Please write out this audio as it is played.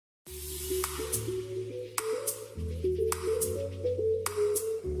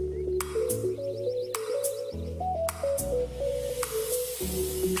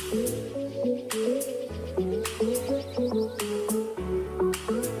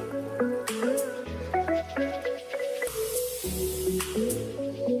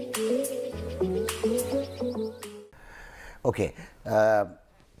Okay.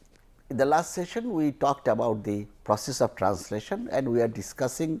 In the last session, we talked about the process of translation, and we are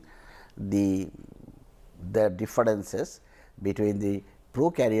discussing the differences between the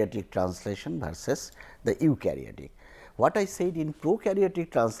prokaryotic translation versus the eukaryotic. What I said in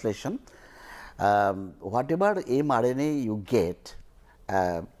prokaryotic translation, whatever mRNA you get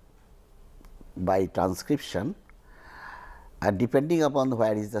by transcription, and depending upon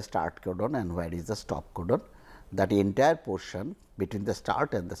where is the start codon and where is the stop codon, that entire portion between the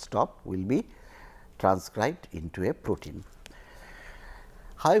start and the stop will be transcribed into a protein.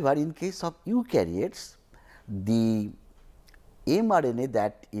 However, in case of eukaryotes, the mRNA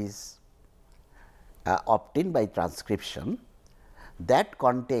that is obtained by transcription, that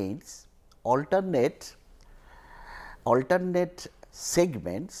contains alternate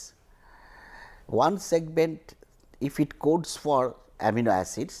segments. One segment, if it codes for amino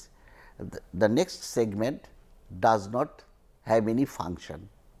acids, the next segment does not have any function.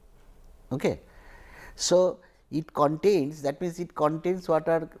 Okay. So, it contains, that means it contains what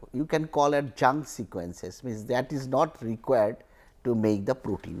are you can call as junk sequences, means that is not required to make the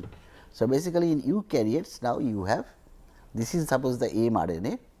protein. So, basically in eukaryotes now you have, this is suppose the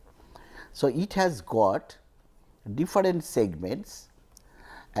mRNA. So, it has got different segments,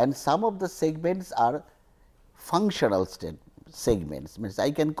 and some of the segments are functional segments, means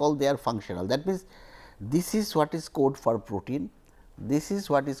I can call they are functional. That means, this is what is code for protein, this is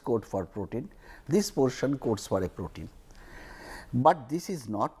what is code for protein, this portion codes for a protein, but this is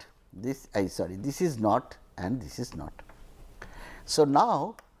not, this is not and this is not. So,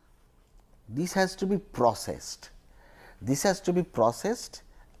 now this has to be processed,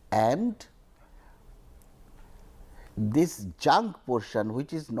 and this junk portion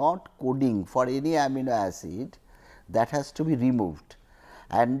which is not coding for any amino acid, that has to be removed,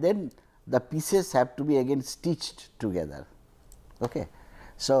 and then the pieces have to be again stitched together. Okay.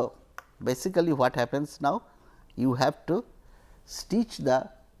 So, basically what happens now, you have to stitch the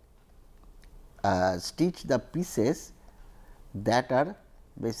pieces that are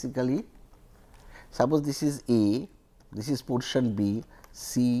basically, suppose this is A, this is portion B,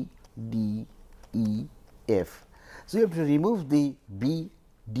 C, D, E, F. So, you have to remove the B,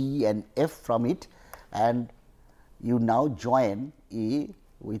 D and F from it, and you now join A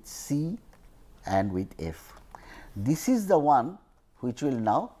with C and with F. This is the one which will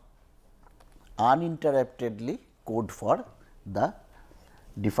now uninterruptedly code for the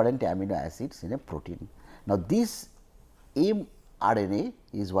different amino acids in a protein. Now, this mRNA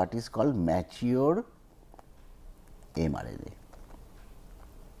is what is called mature mRNA.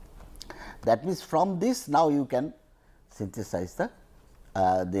 That means, from this now you can synthesize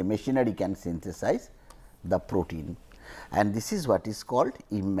the machinery can synthesize the protein, and this is what is called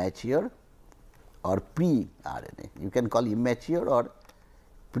immature or pre-RNA. You can call immature or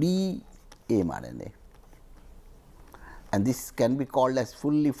pre-mRNA, and this can be called as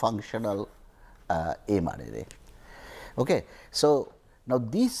fully functional mRNA. Okay. So, now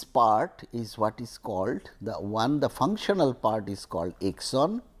this part is what is called the functional part is called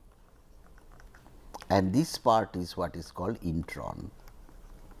exon, and this part is what is called intron.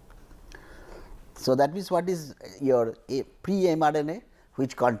 So, that means what is your pre-mRNA,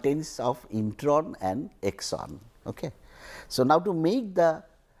 which contains of intron and exon. Okay. So, now to make the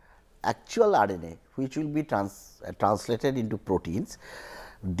actual RNA which will be translated into proteins,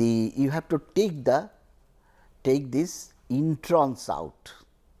 you have to take this introns out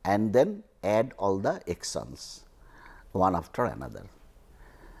and then add all the exons one after another.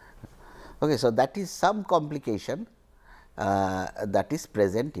 Okay. So, that is some complication that is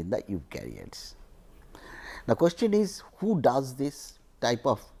present in the eukaryotes. Now, question is, who does this type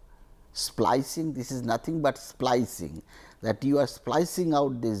of splicing? This is nothing but splicing, that you are splicing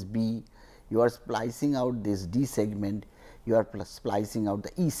out this B, you are splicing out this D segment, you are splicing out the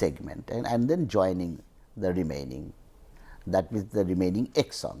E segment, and then joining the remaining, that means the remaining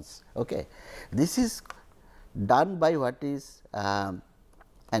exons. Okay. This is done by what is an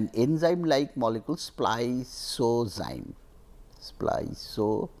enzyme like molecule spliceozyme,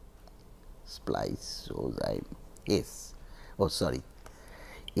 spliceozyme S. Oh, sorry,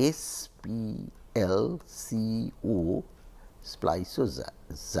 SPLCO,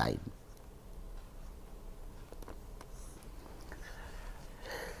 spliceozyme.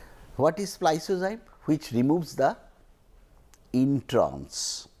 What is spliceozyme? Which removes the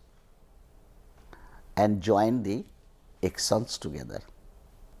introns and join the exons together.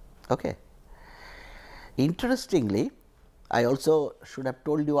 Okay. Interestingly, I also should have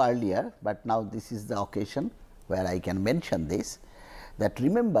told you earlier, but now this is the occasion where I can mention this, that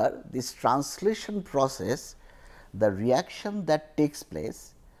remember this translation process the reaction that takes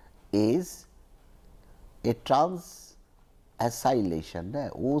place is a trans-acylation,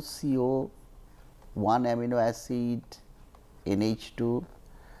 OCO, one amino acid NH2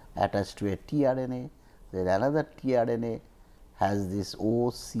 attached to a tRNA, then another tRNA has this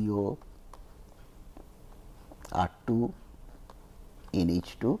OCO R2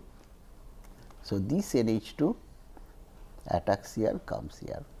 NH2. So, this NH2 attacks here, comes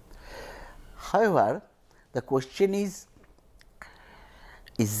here. However, the question is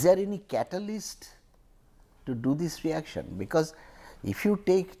there any catalyst to do this reaction? Because if you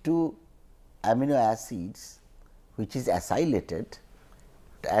take two amino acids which is acylated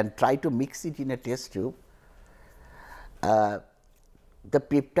and try to mix it in a test tube, the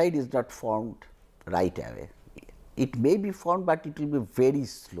peptide is not formed right away. It may be formed, but it will be very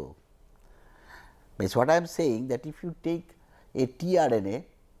slow. Means what I am saying, that if you take a tRNA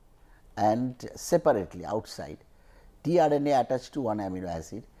and separately outside, tRNA attached to one amino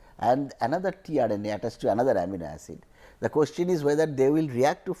acid and another tRNA attached to another amino acid, the question is whether they will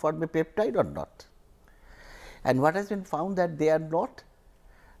react to form a peptide or not. And what has been found, that they are not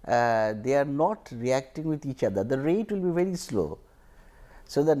reacting with each other, the rate will be very slow.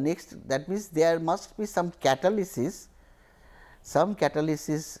 So, the next, that means there must be some catalysis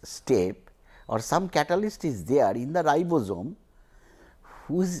step or some catalyst is there in the ribosome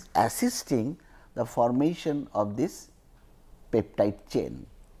who is assisting the formation of this peptide chain.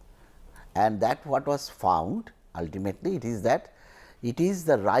 And that what was found ultimately, it is that it is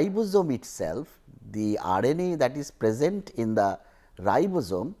the ribosome itself, the RNA that is present in the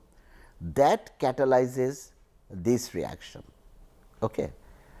ribosome, that catalyzes this reaction. Okay.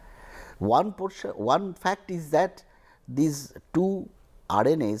 One fact is that these two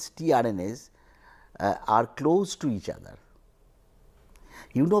RNAs, tRNAs are close to each other.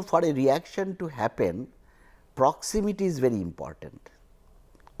 You know, for a reaction to happen, proximity is very important.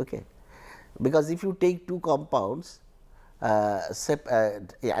 Okay. Because if you take two compounds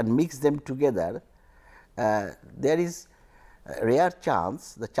and mix them together, there is a rare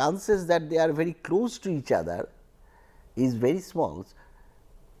chance, the chances that they are very close to each other is very small.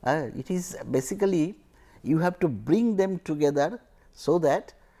 It is basically you have to bring them together so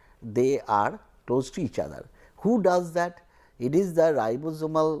that they are close to each other. Who does that? It is the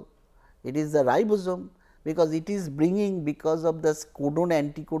ribosome, because it is bringing, because of the codon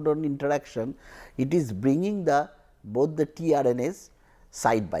anticodon interaction, it is bringing both the tRNAs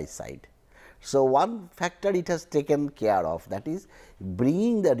side by side. So, one factor it has taken care of, that is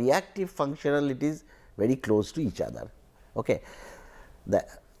bringing the reactive functionalities very close to each other. Okay.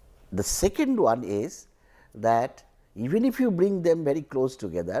 The second one is that even if you bring them very close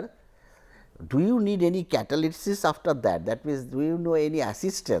together, do you need any catalysis after that? That means, do you know any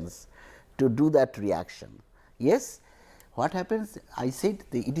assistance to do that reaction? Yes. What happens? I said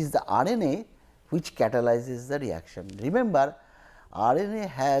it is the RNA which catalyzes the reaction. Remember, RNA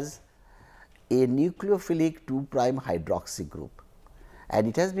has a nucleophilic 2' hydroxy group, and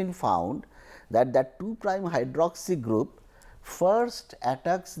it has been found that 2' hydroxy group first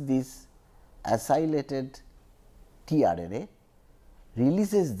attacks this acylated tRNA,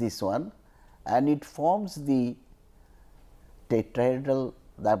 releases this one, and it forms the tetrahedral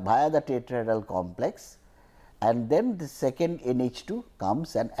via the tetrahedral complex, and then the second NH2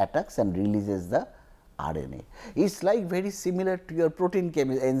 comes and attacks and releases the RNA. It is like very similar to your protein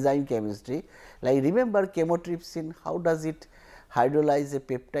enzyme chemistry. Like remember chymotrypsin, how does it hydrolyze a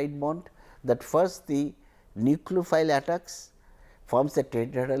peptide bond? That first the nucleophile attacks, forms a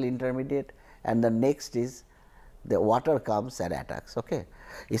tetrahedral intermediate, and the next is the water comes and attacks. Okay.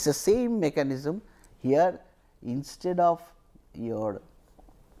 It is the same mechanism here. Instead of your,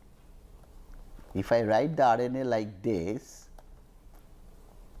 if I write the RNA like this,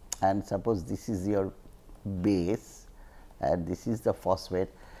 and suppose this is your base and this is the phosphate.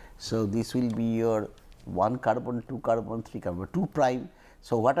 So, this will be your 1 carbon, 2 carbon, 3 carbon, 2 prime.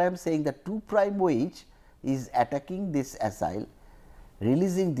 So, what I am saying, the 2 prime OH is attacking this acyl,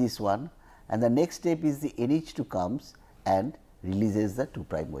 releasing this one, and the next step is the NH2 comes and releases the 2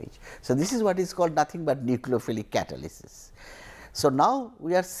 prime OH. So, this is what is called nothing but nucleophilic catalysis. So, now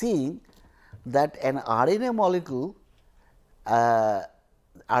we are seeing that an RNA molecule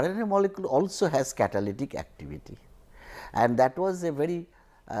also has catalytic activity, and that was a very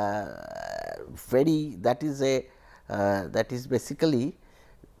that is basically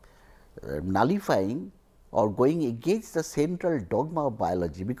nullifying or going against the central dogma of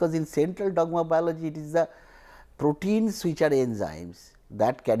biology, because in central dogma of biology it is the proteins which are enzymes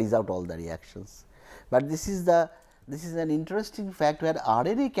that carries out all the reactions. But this is an interesting fact where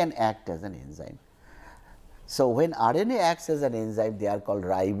RNA can act as an enzyme. So, when RNA acts as an enzyme, they are called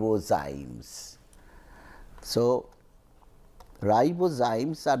ribozymes. So,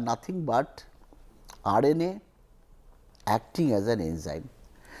 ribozymes are nothing but RNA acting as an enzyme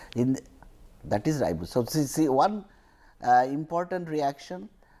that is ribose. So, see one important reaction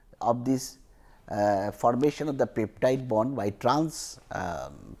of this formation of the peptide bond by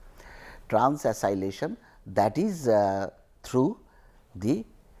transacylation, that is through the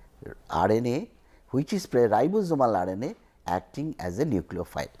RNA, which is ribosomal RNA acting as a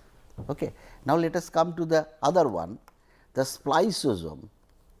nucleophile. Okay. Now, let us come to the other one, the spliceosome.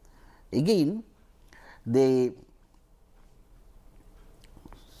 Again, the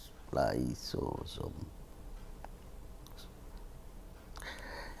spliceosome.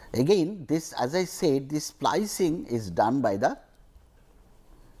 Again, this, as I said, this splicing is done by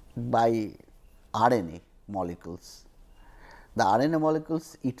RNA molecules. The RNA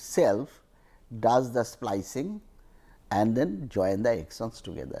molecules itself does the splicing and then join the exons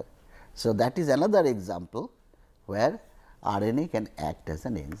together. So, that is another example where RNA can act as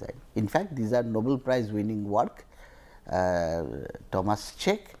an enzyme. In fact, these are Nobel Prize winning work. Thomas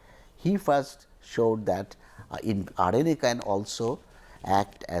Cech, he first showed that RNA can also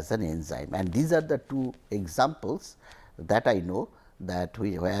act as an enzyme, and these are the two examples that I know that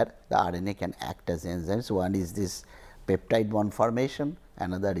where the RNA can act as enzymes. One is this peptide bond formation,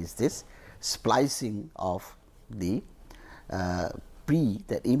 another is this splicing of the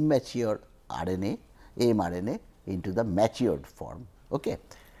the immature RNA, mRNA into the matured form. Okay.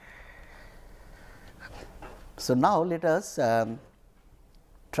 So, now let us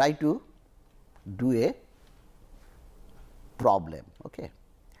try to do a problem. Okay.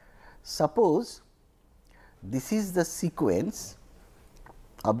 Suppose this is the sequence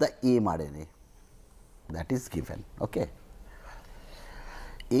of the mRNA that is given. Okay.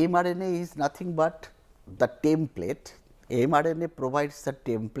 mRNA is nothing but the template. mRNA provides the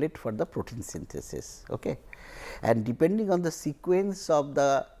template for the protein synthesis. Okay. And depending on the sequence of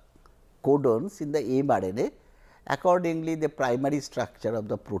the codons in the mRNA, accordingly the primary structure of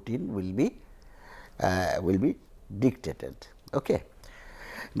the protein will be dictated. Okay.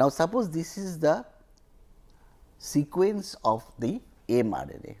 Now, suppose this is the sequence of the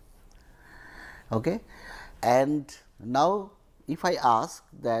mRNA. Okay. And now, if I ask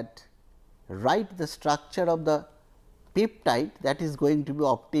that write the structure of the peptide that is going to be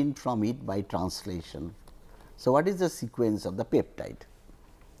obtained from it by translation. So, what is the sequence of the peptide?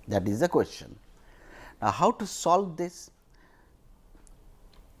 That is the question. Now, how to solve this?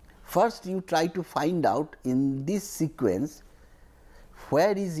 First, you try to find out in this sequence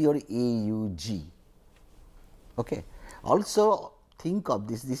where is your AUG. Okay. Also, think of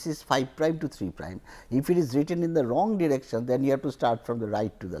this, this is 5 prime to 3 prime. If it is written in the wrong direction, then you have to start from the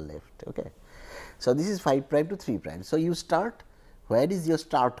right to the left. Okay. So, this is 5 prime to 3 prime. So, you start, where is your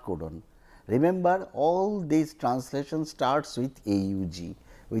start codon? Remember, all these translations starts with AUG,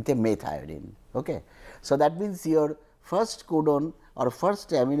 with a methionine. Okay. So, that means your first codon or first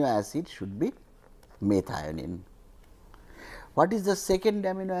amino acid should be methionine. What is the second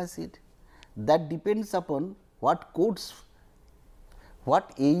amino acid? That depends upon what codes,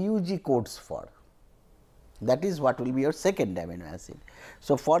 what AUG codes for. That is what will be your second amino acid.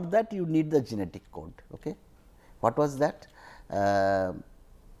 So, for that you need the genetic code. Okay. What was that?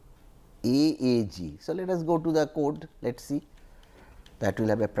 AAG. So, let us go to the code, let us see, that will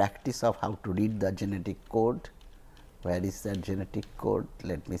have a practice of how to read the genetic code. Where is that genetic code?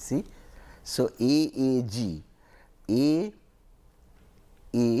 Let me see. So, AAG, A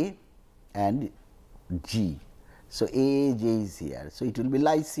and G. So, AAG is here. So, it will be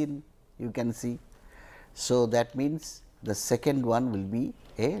lysine, you can see. So, that means the second one will be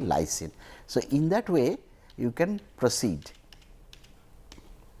a lysine. So, in that way you can proceed.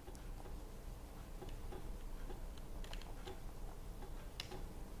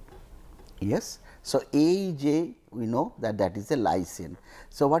 Yes. So, AJ we know that that is a lysine.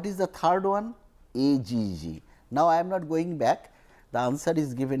 So, what is the third one? AGG. Now, I am not going back, the answer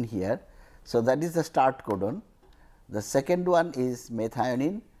is given here. So, that is the start codon. The second one is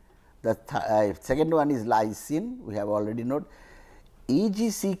methionine, the second one is lysine, we have already known.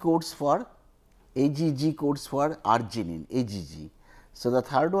 AGC codes for AGG codes for arginine, AGG. So, the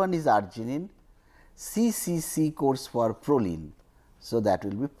third one is arginine, CCC codes for proline. So, that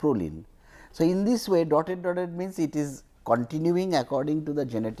will be proline. So, in this way dotted means it is continuing according to the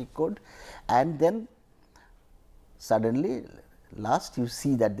genetic code, and then suddenly last you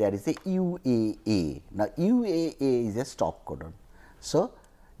see that there is a UAA. Now, UAA is a stop codon. So,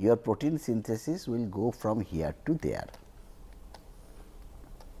 your protein synthesis will go from here to there.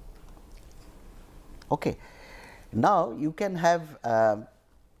 Okay. Now, you can have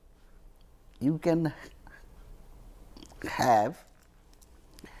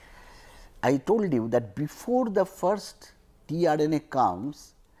I told you that before the first tRNA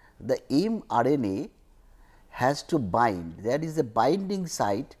comes, the mRNA has to bind. There is a binding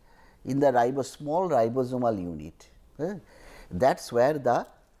site in the small ribosomal unit. That is where the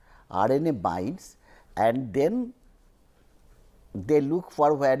RNA binds, and then they look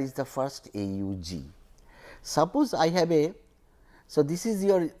for where is the first AUG. Suppose I have a, so this is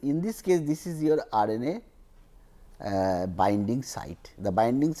your, in this case this is your RNA binding site. The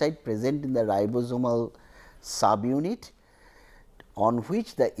binding site present in the ribosomal subunit on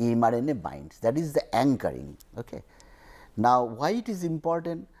which the mRNA binds, that is the anchoring. Okay. Now, why it is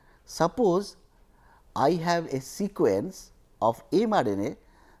important? Suppose I have a sequence of mRNA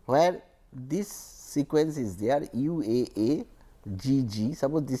where this sequence is there UAA GG,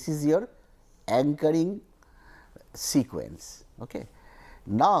 suppose this is your anchoring sequence. Okay.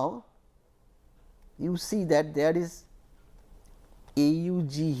 Now, you see that there is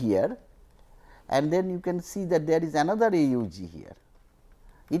AUG here, and then you can see that there is another AUG here.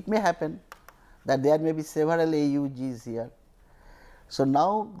 It may happen that there may be several AUGs here. So,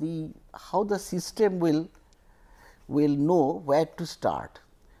 now how the system will know where to start.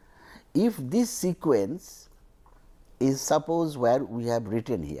 If this sequence is suppose where we have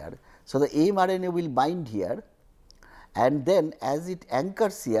written here. So, the mRNA will bind here, and then as it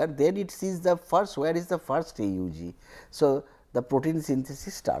anchors here, then it sees the first, where is the first AUG. So, the protein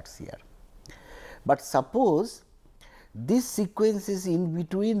synthesis starts here. But suppose this sequence is in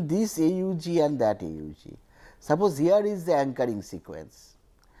between this AUG and that AUG. Suppose here is the anchoring sequence,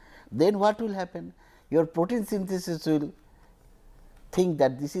 then what will happen? Your protein synthesis will think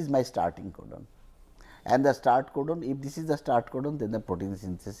that this is my starting codon, and the start codon, if this is the start codon, then the protein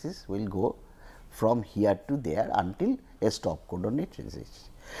synthesis will go from here to there until a stop codon it reaches.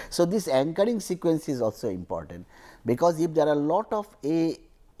 So, this anchoring sequence is also important, because if there are a lot of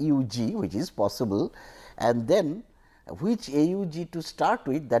AUG, which is possible, and then which AUG to start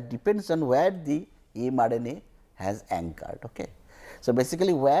with, that depends on where the mRNA has anchored. Okay. So,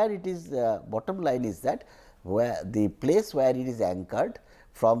 basically where it is, bottom line is that where the place where it is anchored,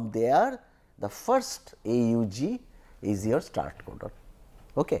 from there the first AUG is your start codon.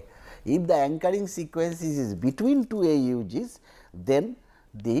 Okay. If the anchoring sequence is between two AUGs, then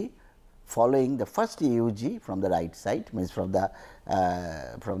the following the first AUG from the right side, means from the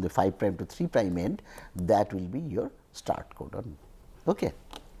 5 prime to 3 prime end, that will be your start codon. Okay.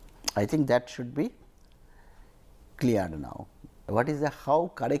 I think that should be clear now. What is the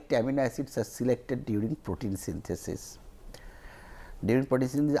how correct amino acids are selected during protein synthesis? During protein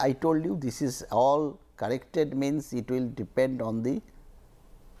synthesis, I told you this is all corrected, means it will depend on the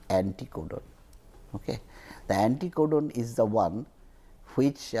anticodon. Okay. The anticodon is the one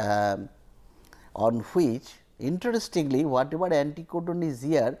which on which, interestingly, whatever anticodon is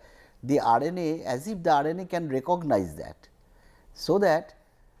here, the RNA, as if the RNA can recognize that. So, that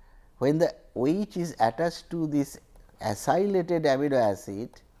when the OH is attached to this acylated amino acid,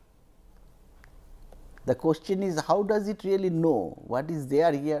 the question is how does it really know what is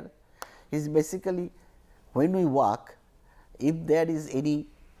there here? Is basically when we walk, if there is any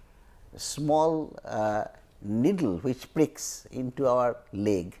small needle which pricks into our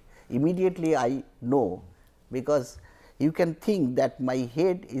leg, immediately I know, because you can think that my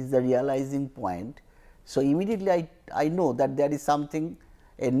head is the realizing point. So, immediately I know that there is something,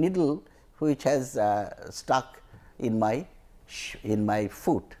 a needle which has stuck in my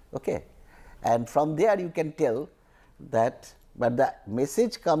foot. Okay. And from there you can tell that, but the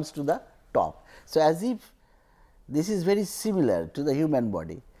message comes to the top. So, as if this is very similar to the human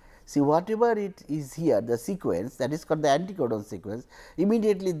body. See, whatever it is here, the sequence, that is called the anticodon sequence,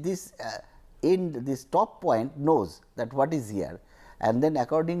 immediately this this top point knows that what is here, and then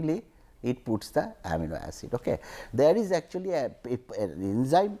accordingly it puts the amino acid. Okay. There is actually an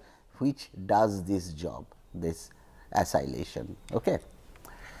enzyme which does this job, this acylation. Okay.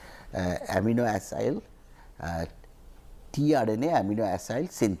 Amino acyl tRNA amino acyl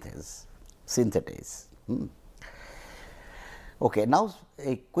synthetase. Okay. Now,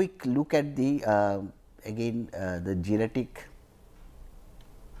 a quick look at the again the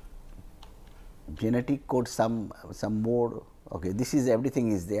genetic code, some more. Okay, this is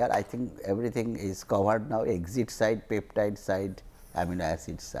everything is there. I think everything is covered now, exit side, peptide side, amino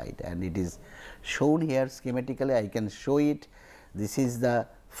acid side, and it is shown here schematically. I can show it. This is the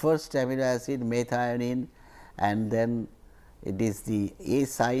first amino acid methionine, and then it is the A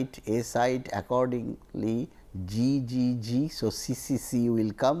site accordingly GGG. So, CCC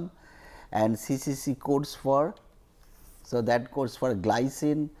will come, and CCC codes for So, that goes for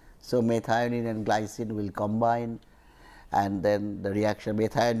glycine. So, methionine and glycine will combine, and then the reaction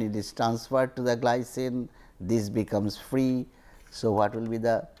methionine is transferred to the glycine, this becomes free. So, what will be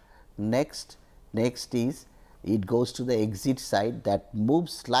the next? Next is it goes to the exit site, that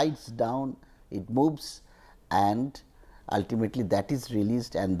moves, slides down, it moves, and ultimately that is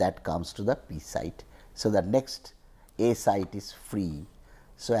released and that comes to the P site. So, the next A site is free.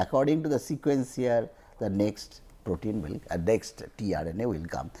 So, according to the sequence here, the next protein will next tRNA will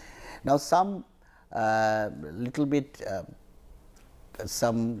come. Now, some little bit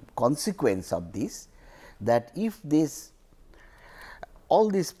some consequence of this, that if this all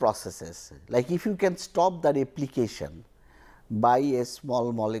these processes, like if you can stop the replication by a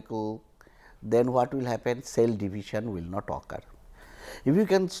small molecule, then what will happen? Cell division will not occur. If you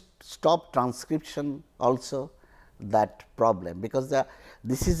can stop transcription also, that problem, because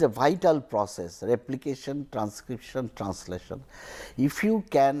this is a vital process, replication, transcription, translation. If you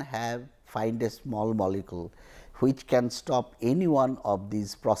can find a small molecule which can stop any one of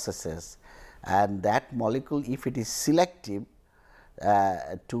these processes, and that molecule, if it is selective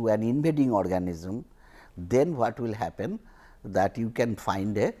to an invading organism, then what will happen? That you can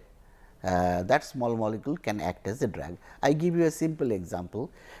find a that small molecule can act as a drug. I give you a simple example,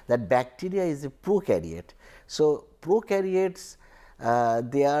 that bacteria is a prokaryote. So, prokaryotes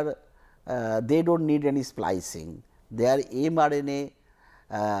they do not need any splicing, their mRNA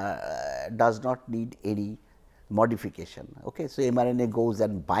does not need any modification. Okay. So, mRNA goes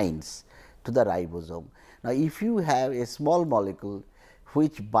and binds to the ribosome. Now, if you have a small molecule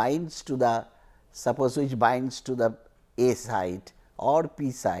which binds to the, suppose which binds to the A site or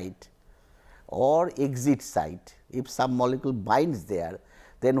P site or exit site, if some molecule binds there,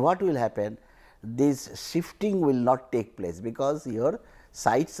 then what will happen? This shifting will not take place, because your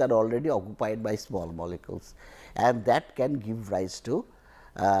sites are already occupied by small molecules, and that can give rise to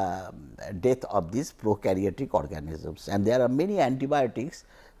death of these prokaryotic organisms. And there are many antibiotics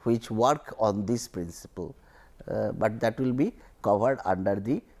which work on this principle, but that will be covered under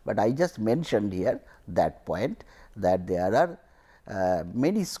the, but I just mentioned here that point, that there are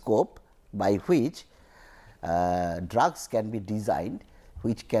many scope by which drugs can be designed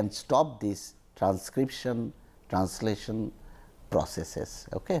which can stop this transcription, translation processes.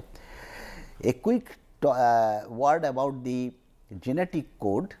 Okay. A quick word about the genetic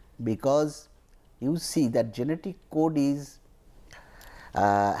code, because you see that genetic code is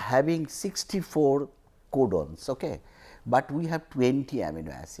having 64 codons, okay, but we have 20 amino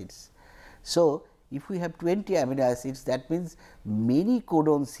acids. So, if we have 20 amino acids, that means many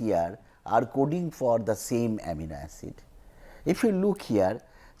codons here are coding for the same amino acid. If you look here,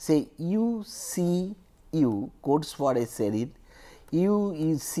 say UCU codes for a serine,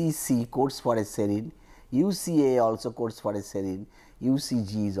 UCC codes for a serine, UCA also codes for a serine,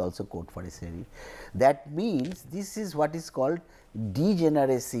 UCG is also code for a serine. That means, this is what is called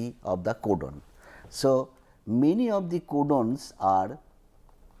degeneracy of the codon. So, many of the codons are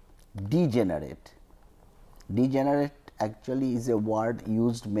degenerate. Degenerate actually is a word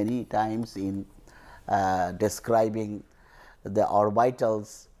used many times in describing the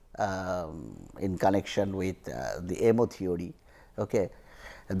orbitals in connection with the MO theory. Okay.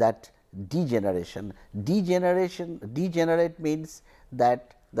 That degenerate means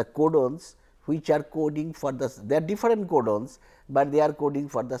that the codons which are coding for the, they are different codons, but they are coding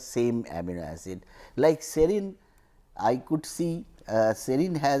for the same amino acid. Like serine, I could see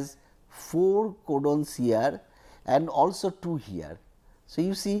serine has 4 codons here and also 2 here. So,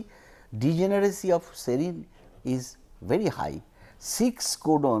 you see degeneracy of serine is very high, 6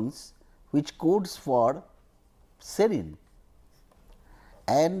 codons which codes for serine,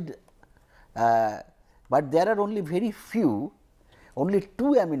 and but there are only very few, only 2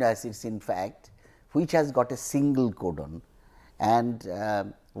 amino acids in fact, which has got a single codon, and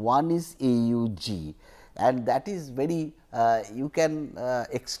one is AUG, and that is very you can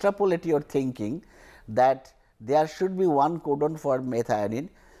extrapolate your thinking that there should be one codon for methionine,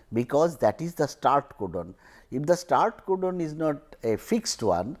 because that is the start codon. If the start codon is not a fixed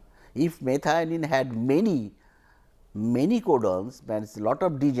one, if methionine had many codons, means a lot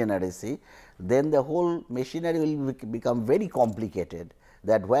of degeneracy, then the whole machinery will become very complicated,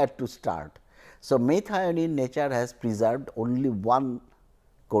 that where to start. So, methionine nature has preserved only one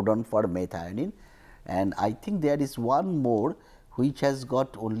codon for methionine, and I think there is one more which has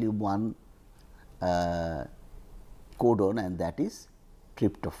got only one codon, and that is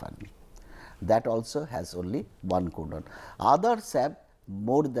tryptophan. That also has only one codon. Others have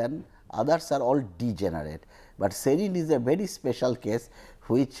more than, others are all degenerate, but serine is a very special case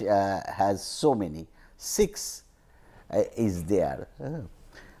which has so many 6 is there.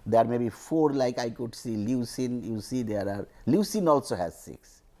 There may be 4, like I could see leucine, you see there are leucine also has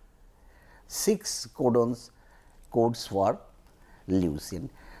 6 codes for leucine,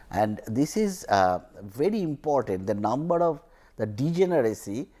 and this is very important. The number of the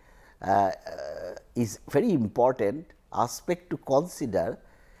degeneracy is very important aspect to consider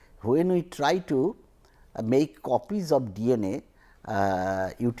when we try to make copies of DNA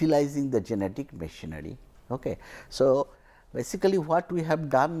utilizing the genetic machinery. Okay. So, basically what we have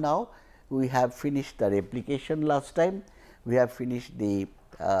done now, we have finished the replication last time, we have finished the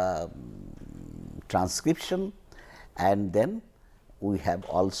transcription, and then we have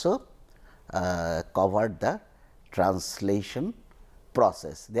also covered the translation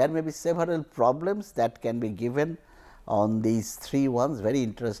process. There may be several problems that can be given on these 3 ones, very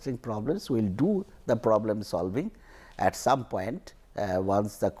interesting problems. We will do the problem solving at some point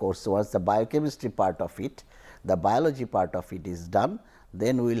once the biochemistry part of it, the biology part of it is done,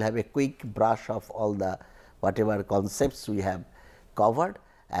 then we will have a quick brush of all the whatever concepts we have covered,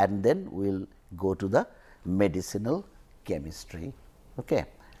 and then we will go to the medicinal chemistry. Okay.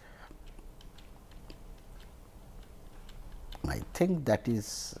 I think that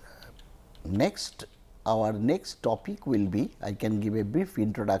is next. Our next topic will be, I can give a brief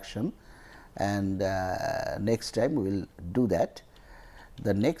introduction, and next time we will do that.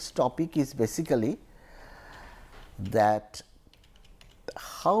 The next topic is basically that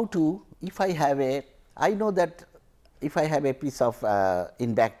how to, if I have a, I know that if I have a piece of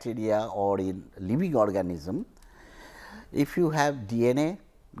in bacteria or in living organism, if you have DNA,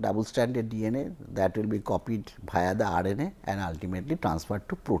 double stranded DNA, that will be copied via the RNA and ultimately transferred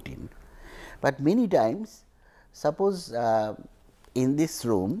to protein. But many times, suppose in this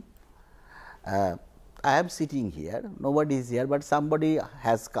room, I am sitting here, nobody is here, but somebody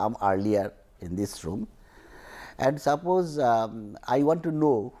has come earlier in this room, and suppose I want to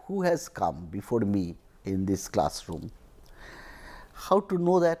know who has come before me in this classroom. How to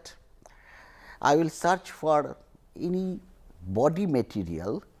know that? I will search for any body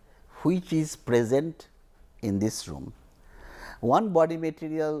material which is present in this room. One body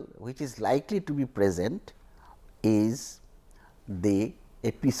material which is likely to be present is a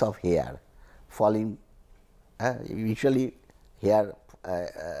piece of hair falling, usually hair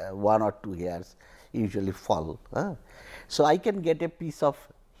 1 or 2 hairs usually fall. So, I can get a piece of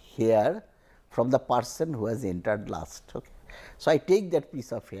hair from the person who has entered last. Okay. So, I take that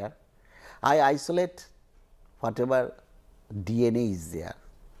piece of hair, I isolate whatever DNA is there,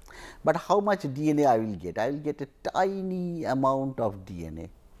 but how much DNA I will get? I will get a tiny amount of DNA.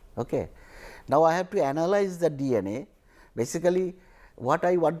 Okay. Now, I have to analyze the DNA. Basically, what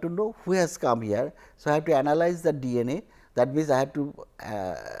I want to know, who has come here. So, I have to analyze the DNA, that means I have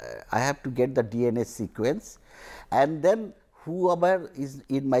to get the DNA sequence, and then whoever is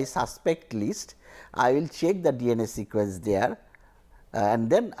in my suspect list, I will check the DNA sequence there, and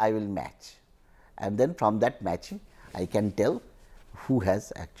then I will match, and then from that matching I can tell who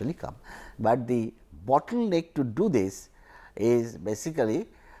has actually come. But the bottleneck to do this is basically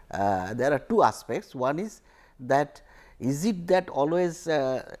there are 2 aspects. One is that is it that always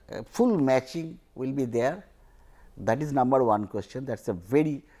full matching will be there? That is number 1 question. That is a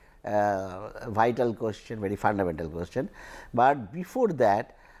very vital question, very fundamental question. But before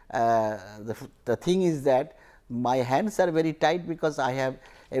that, the thing is that my hands are very tight, because I have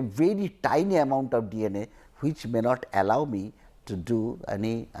a very tiny amount of DNA which may not allow me to do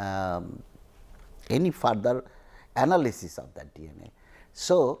any further analysis of that DNA.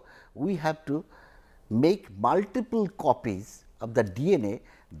 So, we have to make multiple copies of the DNA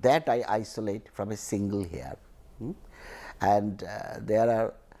that I isolate from a single hair. And there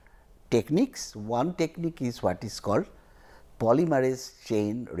are techniques. One technique is what is called polymerase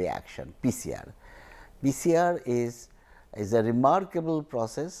chain reaction, PCR. PCR is a remarkable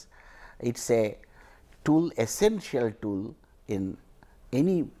process. It is a tool, essential tool in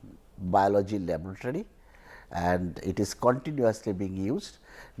any biology laboratory, and it is continuously being used.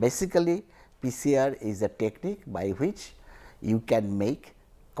 Basically, PCR is a technique by which you can make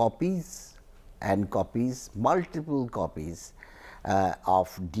copies and copies, multiple copies of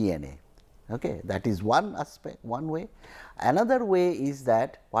DNA. Okay. That is one aspect, one way. Another way is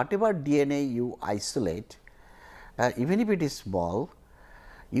that whatever DNA you isolate, even if it is small,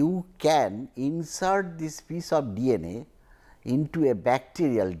 you can insert this piece of DNA into a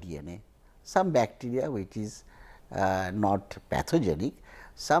bacterial DNA. Some bacteria which is not pathogenic,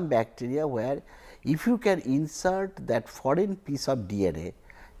 some bacteria where if you can insert that foreign piece of DNA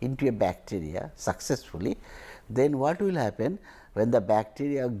into a bacteria successfully, then what will happen when the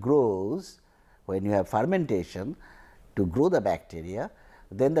bacteria grows, when you have fermentation, to grow the bacteria,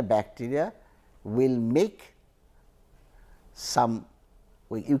 then the bacteria will make some,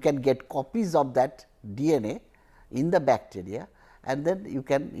 you can get copies of that DNA in the bacteria, and then you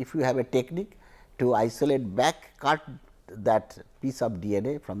can, if you have a technique to isolate back, cut that piece of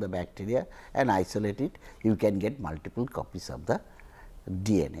DNA from the bacteria and isolate it, you can get multiple copies of the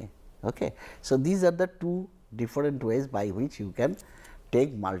DNA. Okay. So, these are the two different ways by which you can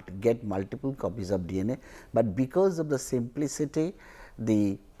take get multiple copies of DNA, but because of the simplicity,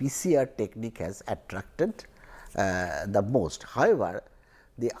 the PCR technique has attracted the most. However,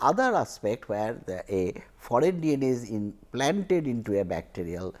 the other aspect where a foreign DNA is implanted into a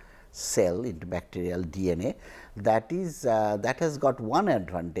bacterial cell, into bacterial DNA, that is that has got one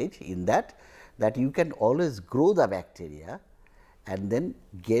advantage in that you can always grow the bacteria and then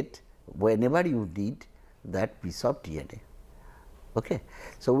get whenever you need that piece of DNA. Okay.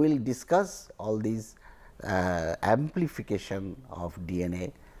 So, we will discuss all these amplification of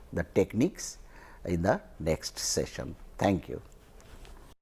DNA, the techniques in the next session. Thank you.